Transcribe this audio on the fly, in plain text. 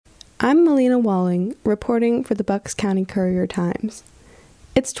I'm Melina Walling, reporting for the Bucks County Courier-Times.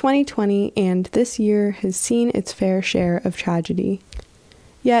 It's 2020, and this year has seen its fair share of tragedy.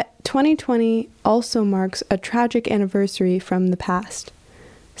 Yet, 2020 also marks a tragic anniversary from the past.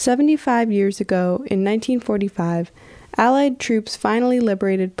 75 years ago, in 1945, Allied troops finally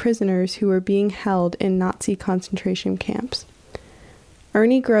liberated prisoners who were being held in Nazi concentration camps.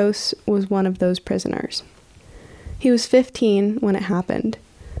 Ernie Gross was one of those prisoners. He was 15 when it happened.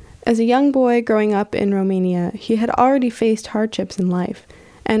 As a young boy growing up in Romania, he had already faced hardships in life,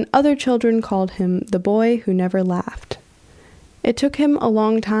 and other children called him the boy who never laughed. It took him a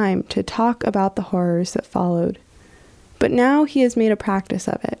long time to talk about the horrors that followed. But now he has made a practice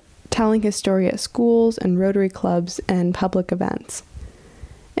of it, telling his story at schools and Rotary clubs and public events.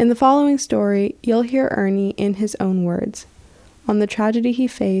 In the following story, you'll hear Ernie in his own words, on the tragedy he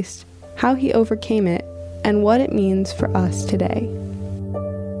faced, how he overcame it, and what it means for us today.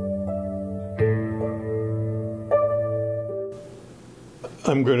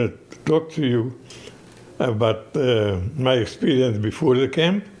 I'm going to talk to you about my experience before the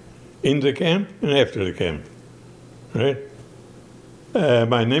camp, in the camp, and after the camp. Right?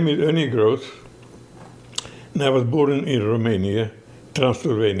 My name is Ernie Gross, and I was born in Romania,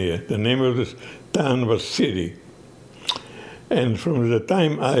 Transylvania. The name of this town was City. And from the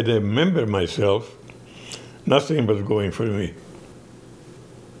time I remember myself, nothing was going for me.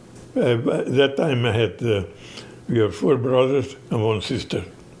 At that time I had we were 4 brothers and 1 sister.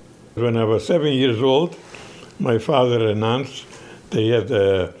 When I was 7 years old, my father announced they had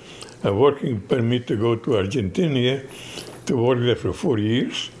a working permit to go to Argentina to work there for 4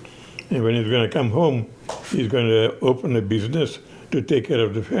 years. And when he's going to come home, he's going to open a business to take care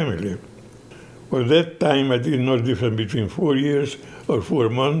of the family. Well, that time I didn't know the difference between 4 years or 4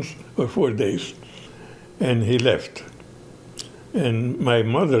 months or 4 days. And he left. And my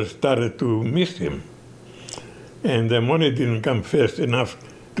mother started to miss him. And the money didn't come fast enough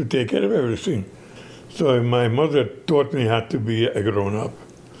to take care of everything. So my mother taught me how to be a grown-up.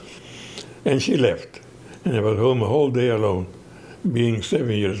 And she left. And I was home a whole day alone, being 7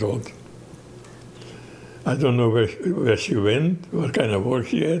 years old. I don't know where she went, what kind of work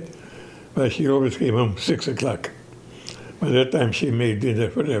she had, but she always came home 6 o'clock. By that time she made dinner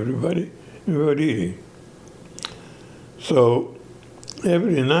for everybody, and we were eating. So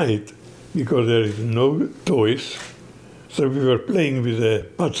every night, because there is no toys, so we were playing with the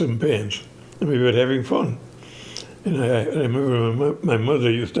pots and pans, and we were having fun. And I remember my mother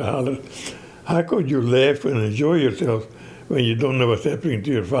used to holler, "How could you laugh and enjoy yourself when you don't know what's happening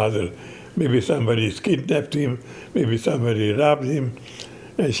to your father? Maybe somebody kidnapped him, maybe somebody robbed him."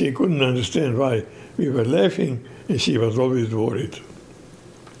 And she couldn't understand why we were laughing, and she was always worried.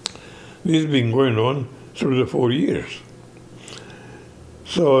 This has been going on through the 4 years.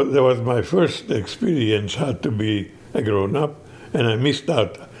 So that was my first experience how to be a grown-up, and I missed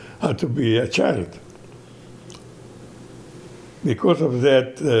out how to be a child. Because of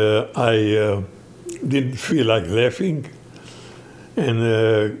that, I didn't feel like laughing, and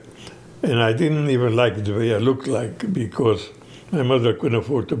I didn't even like the way I looked like, because my mother couldn't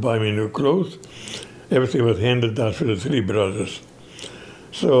afford to buy me new clothes. Everything was handed out for the 3 brothers.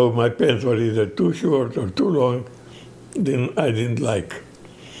 So my pants were either too short or too long, then I didn't like.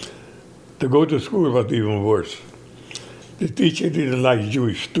 To go to school was even worse. The teacher didn't like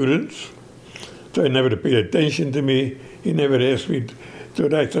Jewish students, so he never paid attention to me. He never asked me to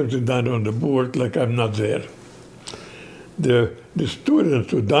write something down on the board like I'm not there. The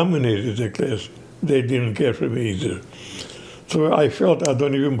students who dominated the class, they didn't care for me either. So I felt I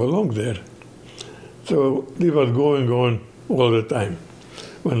don't even belong there. So this was going on all the time.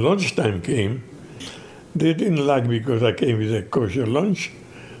 When lunchtime came, they didn't like because I came with a kosher lunch,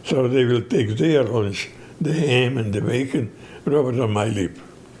 so they will take their lunch, the ham and the bacon, rub it on my lip.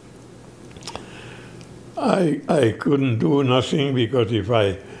 I couldn't do nothing because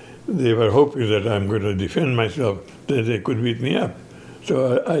they were hoping that I'm going to defend myself, that they could beat me up.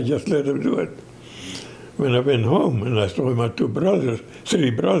 So I just let them do it. When I went home and I saw my 3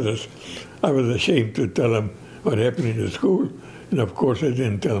 brothers, I was ashamed to tell them what happened in the school, and of course I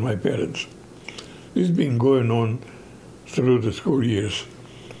didn't tell my parents. This has been going on through the school years.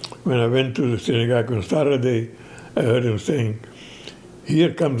 When I went to the synagogue on Saturday, I heard him saying,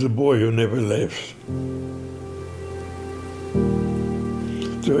 "Here comes the boy who never laughs."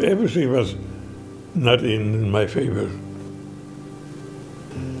 So everything was not in my favor.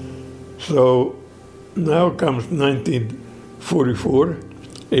 So now comes 1944,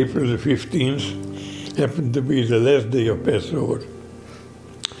 April the 15th, happened to be the last day of Passover.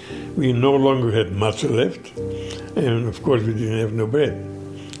 We no longer had matzah left, and of course we didn't have no bread.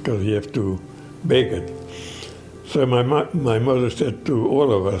 because you have to bake it. So my mother said to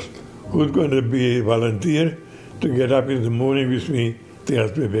all of us, who's going to be a volunteer to get up in the morning with me to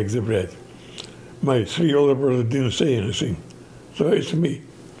help me bake the bread? My 3 older brothers didn't say anything, so it's me.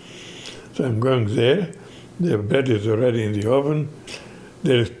 So I'm going there. The bread is already in the oven.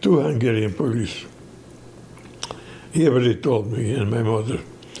 There's 2 Hungarian police. Here what they told me and my mother.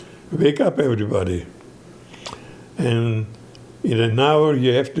 Wake up, everybody. And in an hour,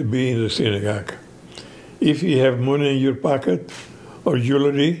 you have to be in the synagogue. If you have money in your pocket or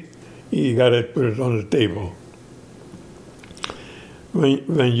jewelry, you got to put it on the table.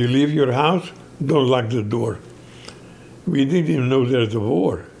 When you leave your house, don't lock the door. We didn't even know there's a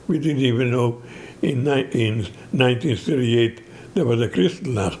war. We didn't even know in 1938 there was a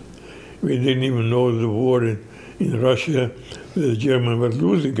Kristallnacht. We didn't even know the war in Russia. The German was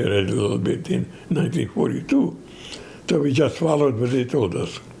losing it a little bit in 1942. So we just followed what they told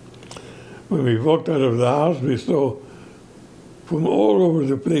us. When we walked out of the house, we saw from all over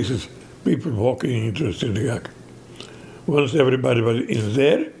the places people walking into the synagogue. Once everybody was in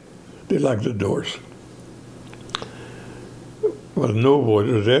there, they locked the doors. There was no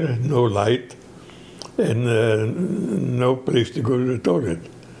water there, no light, and no place to go to the toilet.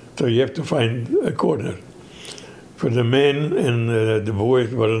 So you have to find a corner. For the men and the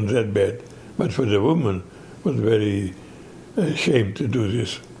boys, it wasn't that bad, but for the women, it was very ashamed to do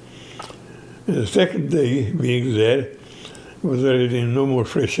this. And the second day being there, was already no more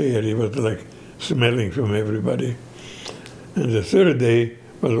fresh air. It was like smelling from everybody. And the third day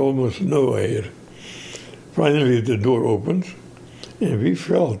was almost no air. Finally, the door opened, and we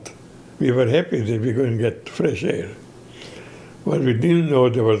were happy that we were going to get fresh air. What we didn't know,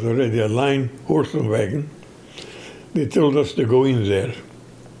 there was already a line horse and wagon. They told us to go in there.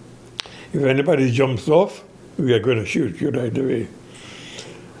 If anybody jumps off, we are going to shoot you right away.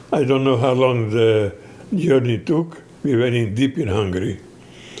 I don't know how long the journey took. We went in deep in Hungary.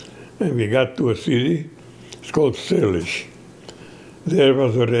 And we got to a city, it's called Széles. There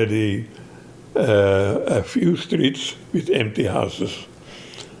was already a few streets with empty houses.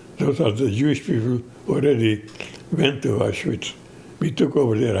 Those are the Jewish people who already went to Auschwitz. We took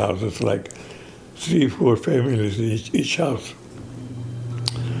over their houses, like 3, 4 families in each house.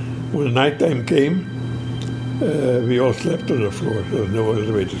 When nighttime came, we all slept on the floor. There was no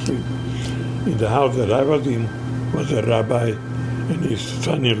other way to sleep. In the house that I was in was a rabbi and his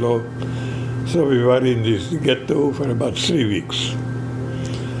son-in-law. So we were in this ghetto for about 3 weeks.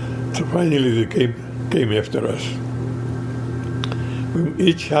 So finally they came after us. From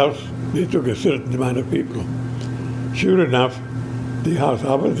each house, they took a certain amount of people. Sure enough, the house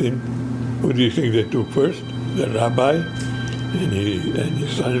I was in, who do you think they took first? The rabbi and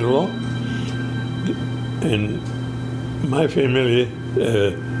his son-in-law. And my family,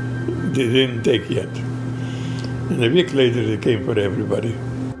 they didn't take yet. And a week later, they came for everybody.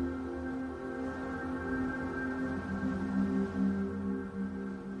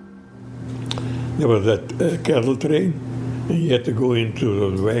 There was that cattle train, and you had to go into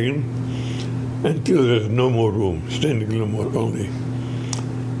those wagons until there's no more room, standing room only.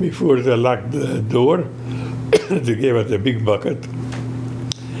 Before they locked the door, they gave us a big bucket.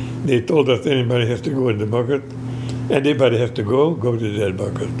 They told us anybody has to go in the bucket. Anybody has to go to that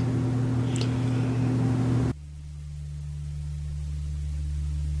bucket.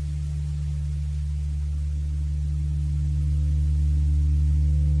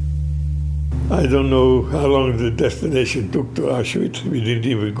 I don't know how long the destination took to Auschwitz. We didn't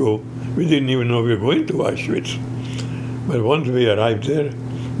even go. We didn't even know we were going to Auschwitz. But once we arrived there,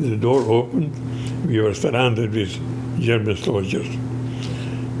 the door opened. We were surrounded with German soldiers.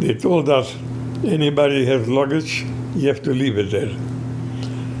 They told us, anybody has luggage, you have to leave it there.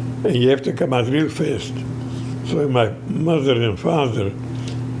 And you have to come out real fast. So my mother and father,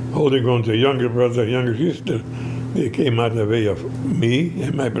 holding on to a younger brother, younger sister, they came out of the way of me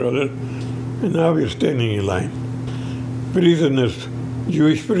and my brother. And now we're standing in line. Prisoners,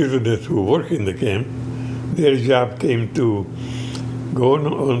 Jewish prisoners who work in the camp, their job came to go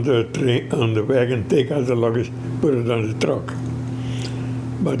on the train, on the wagon, take out the luggage, put it on the truck.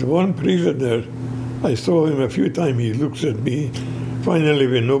 But one prisoner, I saw him a few times, he looks at me. Finally,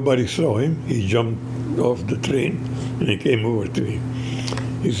 when nobody saw him, he jumped off the train and he came over to me.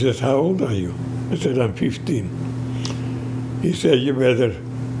 He says, "How old are you?" I said, "I'm 15. He said, "You better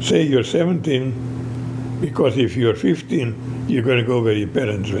say you're 17, because if you're 15, you're going to go where your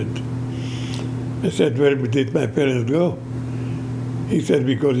parents went." I said, "Where did my parents go?" He said,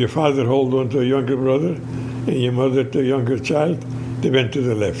 "Because your father held on to a younger brother and your mother to a younger child, they went to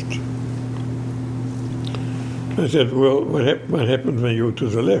the left." I said, well, what happens when you go to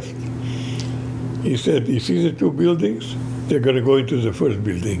the left? He said, you see the two buildings? They're going to go into the first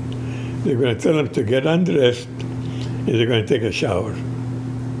building. They're going to tell them to get undressed, and they're going to take a shower.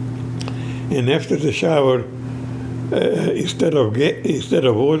 And after the shower, instead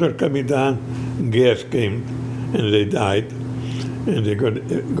of water coming down, gas came, and they died. And they're going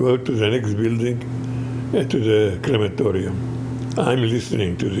to go to the next building, to the crematorium. I'm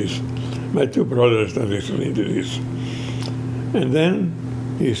listening to this. My two brothers are listening to this. And then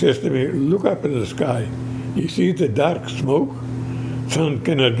he says to me, look up in the sky. You see the dark smoke? Sun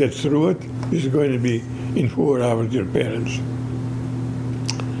cannot get through it. This is going to be in 4 hours, your parents.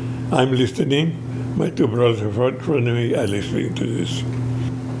 I'm listening. My two brothers in front of me are listening to this.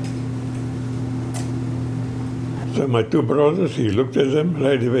 So my two brothers, he looked at them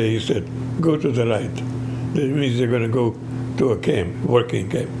right away. He said, go to the right. That means they're going to go to a camp, working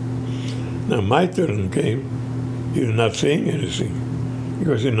camp. Now my turn came. He was not saying anything.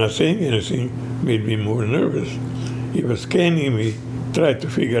 Because he not saying anything made me more nervous. He was scanning me, tried to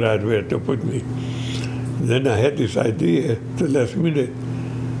figure out where to put me. Then I had this idea at the last minute.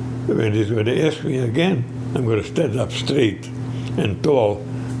 When he's going to ask me again, I'm going to stand up straight and tall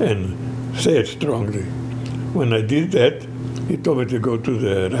and say it strongly. When I did that, he told me to go to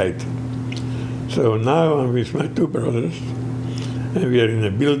the right. So now I'm with my two brothers, and we are in a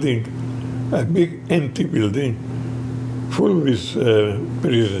building, a big empty building, full with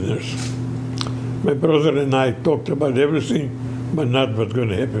prisoners. My brother and I talked about everything, but not what's going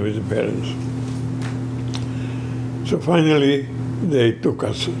to happen with the parents. So finally, they took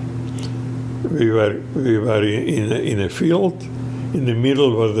us. We were in a field. In the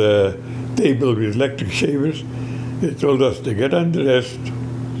middle was a table with electric shavers. They told us to get undressed.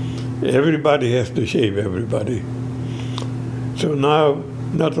 Everybody has to shave everybody. So now,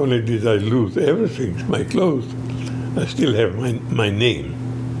 not only did I lose everything, my clothes, I still have my name.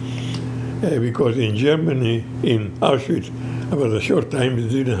 Because in Germany, in Auschwitz, I was a short time, I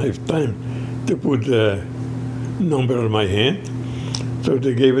didn't have time to put the number on my hand. So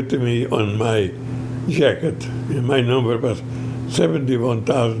they gave it to me on my jacket. And my number was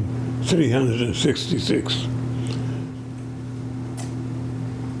 71,366.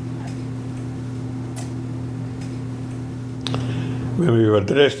 When we were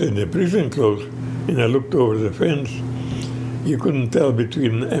dressed in the prison clothes, and I looked over the fence, you couldn't tell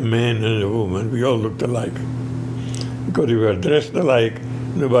between a man and a woman. We all looked alike. Because we were dressed alike,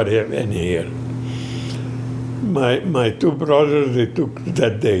 nobody had any hair. My two brothers, they took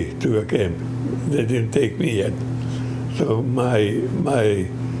that day to a camp. They didn't take me yet. So my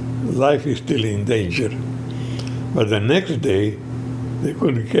life is still in danger. But the next day, they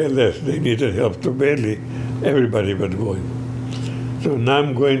couldn't care less. They needed help so badly, everybody was going. So now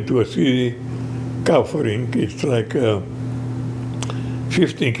I'm going to a city, Kaufering. It's like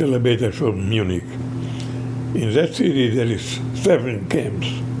 15 kilometers from Munich. In that city, there is 7 camps.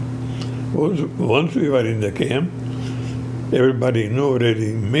 Once we were in the camp, everybody knew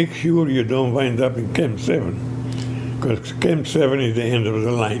already, make sure you don't wind up in Camp 7, because Camp 7 is the end of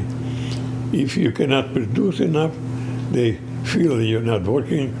the line. If you cannot produce enough, they feel you're not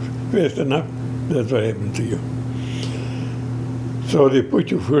working fast enough, that's what happened to you. So they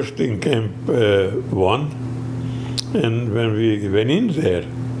put you first in Camp 1, and when we went in there,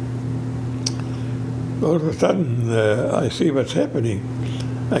 all of a sudden I see what's happening.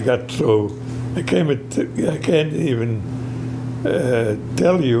 I can't even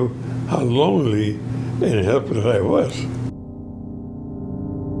tell you how lonely and helpless I was.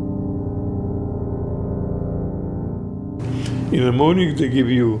 In the morning, they give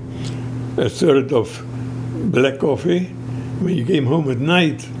you a third of black coffee. When you came home at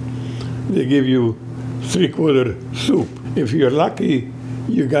night, they give you 3/4 soup. If you're lucky,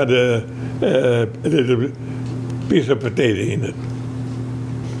 you got a little piece of potato in it.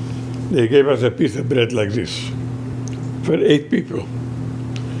 They gave us a piece of bread like this for 8 people.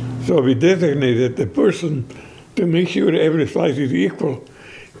 So we designated the person to make sure every slice is equal,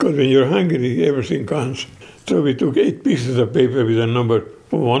 because when you're hungry, everything counts. So we took 8 pieces of paper with a number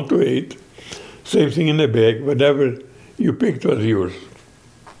from 1 to 8. Same thing in the bag, whatever you picked was yours.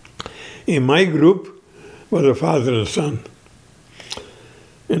 In my group was a father and son.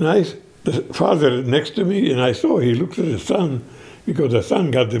 And the father next to me, and I saw he looked at the son, because the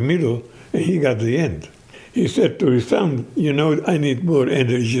son got the middle and he got the end. He said to his son, you know, I need more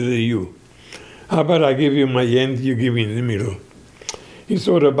energy than you. How about I give you my end, you give me the middle. He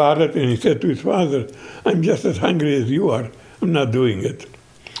thought about it and he said to his father, I'm just as hungry as you are. I'm not doing it.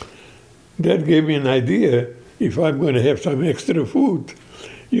 That gave me an idea. If I'm going to have some extra food,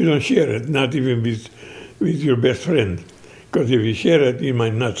 you don't share it, not even with with your best friend, because if you share it, you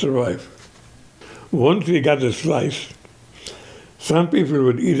might not survive. Once we got a slice, some people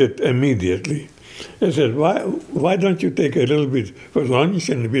would eat it immediately. I said, why don't you take a little bit for lunch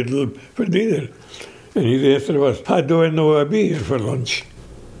and a little for dinner? And his answer was, how do I know I'll be here for lunch?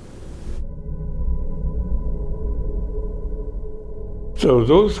 So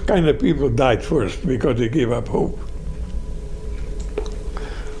those kind of people died first because they gave up hope.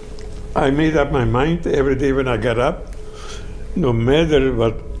 I made up my mind every day when I got up, no matter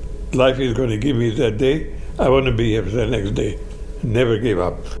what life is going to give me that day, I want to be here for the next day. Never gave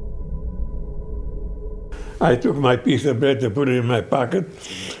up. I took my piece of bread and put it in my pocket,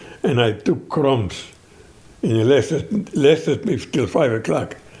 and I took crumbs. And it lasted me till 5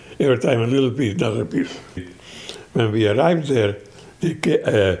 o'clock. Every time a little piece, another piece. When we arrived there, the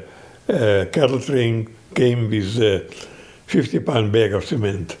cattle train came with a 50-pound bag of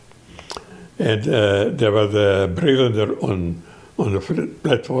cement. And there was a braziler on the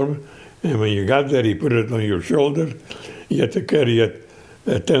platform, and when you got there, he put it on your shoulder. You had to carry it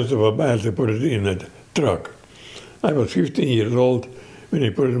a tenth of a mile to put it in a truck. I was 15 years old. When he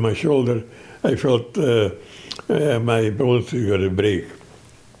put it on my shoulder, I felt my bones were going to break.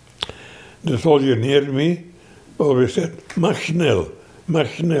 The soldier near me always said, mach schnell. Mach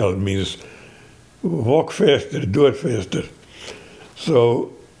schnell means walk faster, do it faster.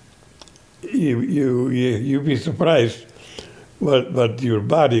 So you'd be surprised what your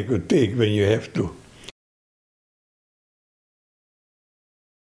body could take when you have to.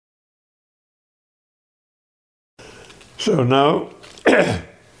 So now,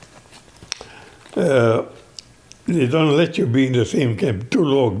 they don't let you be in the same camp too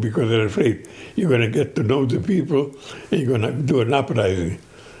long because they're afraid you're going to get to know the people and you're going to do an uprising.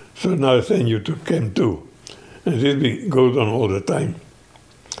 So now they send you to Camp 2. And this goes on all the time.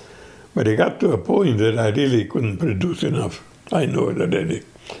 But it got to a point that I really couldn't produce enough. I know it already.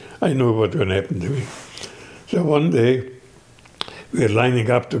 I know what's going to happen to me. So one day, we're lining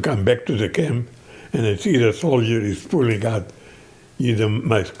up to come back to the camp, and I see the soldier is pulling out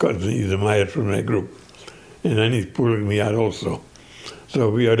my cousin, Meyer from my group. And then he's pulling me out also. So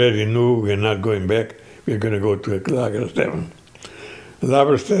we already knew we're not going back. We're going to go to Lager 7.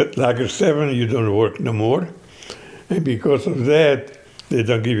 Lager 7, you don't work no more. And because of that, they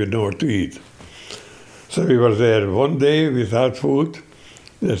don't give you no more to eat. So we were there one day without food,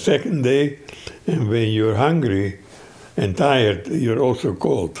 the second day, and when you're hungry and tired, you're also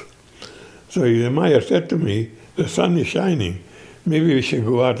cold. So Meyer said to me, the sun is shining. Maybe we should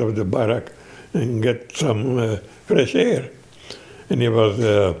go out of the barrack and get some fresh air. And it was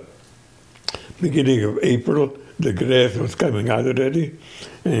beginning of April, the grass was coming out already,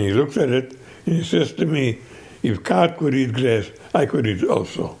 and he looked at it, and he says to me, if cat could eat grass, I could eat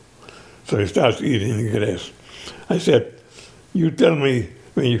also. So he starts eating the grass. I said, you tell me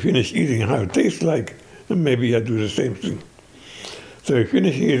when you finish eating how it tastes like, and maybe I'll do the same thing. So he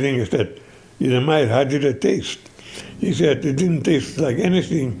finished eating, he said, Meyer, how did it taste? He said, it didn't taste like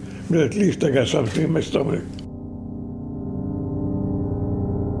anything, but at least I got something in my stomach.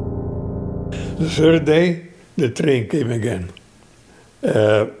 The third day, the train came again.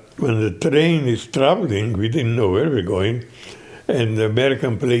 When the train is traveling, we didn't know where we're going, and the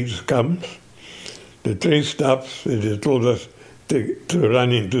American planes comes, the train stops, and they told us to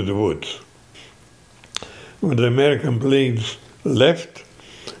run into the woods. When the American planes left,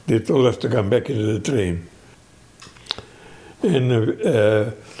 they told us to come back into the train. And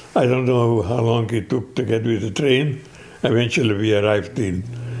I don't know how long it took to get with the train. Eventually we arrived in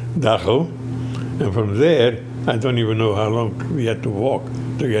Dachau, and from there, I don't even know how long we had to walk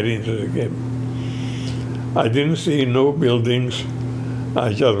to get into the camp. I didn't see no buildings.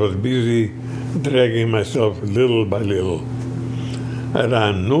 I just was busy dragging myself little by little.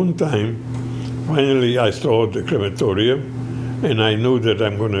 Around noontime, finally I saw the crematorium, and I knew that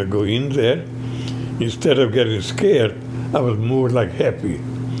I'm going to go in there. Instead of getting scared, I was more like happy.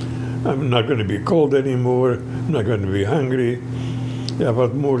 I'm not going to be cold anymore. I'm not going to be hungry. I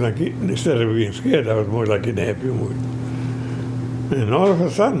was more like, instead of being scared, I was more like in a happy mood. And all of a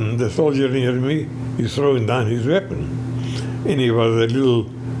sudden, the soldier near me is throwing down his weapon. And he was a little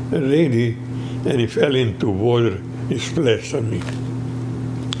lady, and he fell into water. He splashed on me.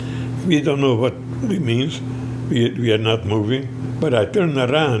 We don't know what it means. We are not moving. But I turned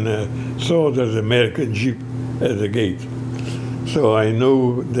around and saw there's an American jeep at the gate. So I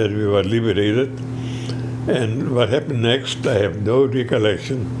know that we were liberated. And what happened next, I have no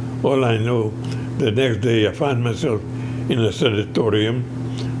recollection. All I know, the next day I found myself in a sanatorium,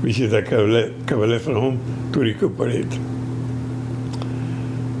 which is a convalescent home to recuperate.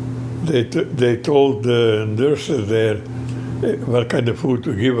 they told the nurses there what kind of food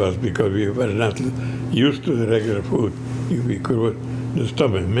to give us because we were not used to the regular food. We could the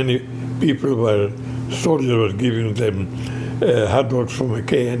stomach. Many people soldiers were giving them hot dogs from a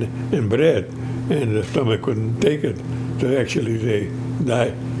can and bread, and the stomach couldn't take it. So actually they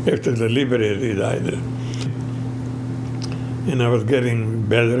died. After the liberation, they died. And I was getting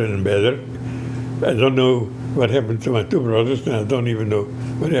better and better. I don't know what happened to my two brothers, and I don't even know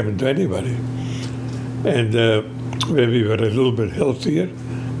what happened to anybody. And when we were a little bit healthier,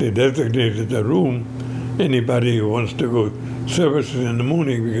 they designated a room. Anybody who wants to go services in the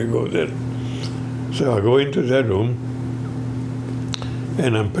morning, we can go there. So I go into that room,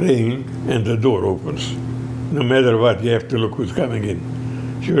 and I'm praying, and the door opens. No matter what, you have to look who's coming in.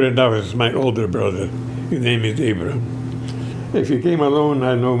 Sure enough, it's my older brother. His name is Abraham. If he came alone,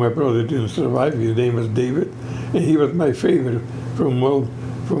 I know my brother didn't survive. His name was David, and he was my favorite from all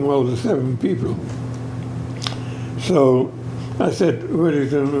the 7 people. So I said, "Where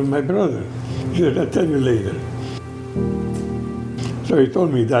is my brother?" He said, "I'll tell you later." So he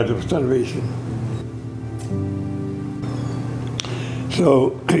told me he died of starvation.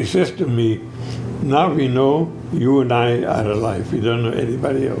 So he says to me, "Now we know you and I are alive. We don't know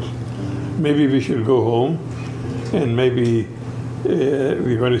anybody else. Maybe we should go home, and maybe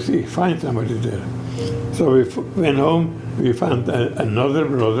we're going to find somebody there." So we went home. We found another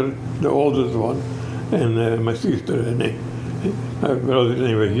brother, the oldest one, and my sister. My brother's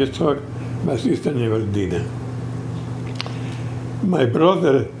name was Yitzhak. My sister's name was Dina. My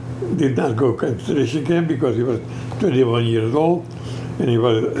brother did not go concentration camp because he was 21 years old, and he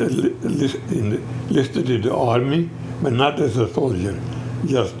was enlisted in the army, but not as a soldier,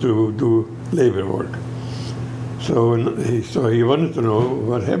 just to do labor work. So he wanted to know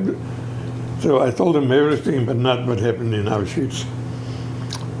what happened. So I told him everything, but not what happened in Auschwitz.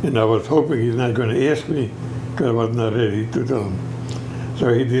 And I was hoping he's not going to ask me, because I was not ready to tell him.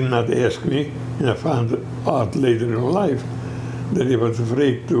 So he did not ask me, and I found out later in life that he was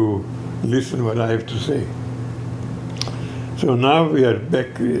afraid to listen what I have to say. So now we are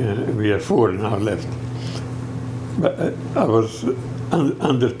back, we are 4 now left. But I was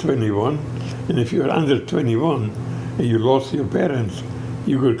under 21, and if you're under 21 and you lost your parents,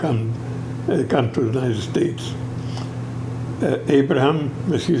 you could come to the United States. Abraham,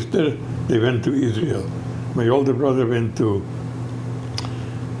 my sister, they went to Israel. My older brother went to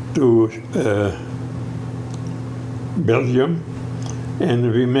Belgium,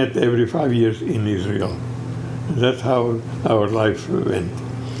 and we met every 5 years in Israel. That's how our life went.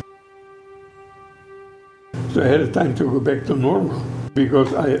 So I had time to go back to normal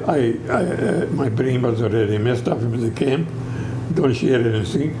because my brain was already messed up in the camp. Don't share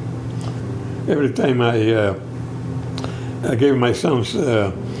anything. Every time I gave my sons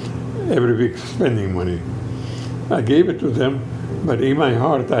every week spending money. I gave it to them, but in my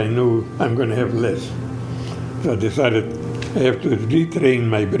heart I knew I'm going to have less. So I decided I have to retrain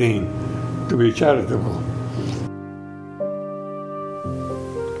my brain to be charitable.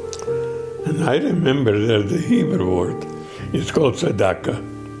 And I remember that the Hebrew word is called tzedakah.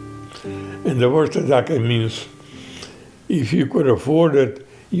 And the word tzedakah means if you could afford it,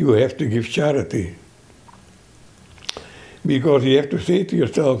 you have to give charity. Because you have to say to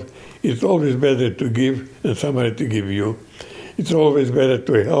yourself, it's always better to give than somebody to give you. It's always better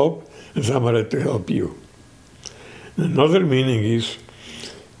to help than somebody to help you. Another meaning is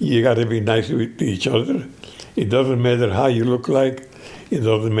you got to be nice to each other. It doesn't matter how you look like. It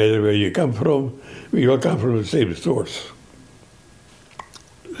doesn't matter where you come from. We all come from the same source.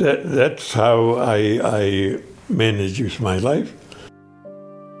 That's how I manage my life.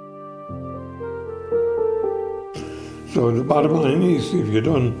 So the bottom line is, if you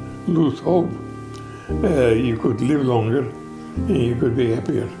don't lose hope, you could live longer and you could be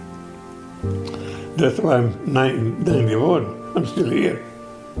happier. That's why I'm 91. I'm still here.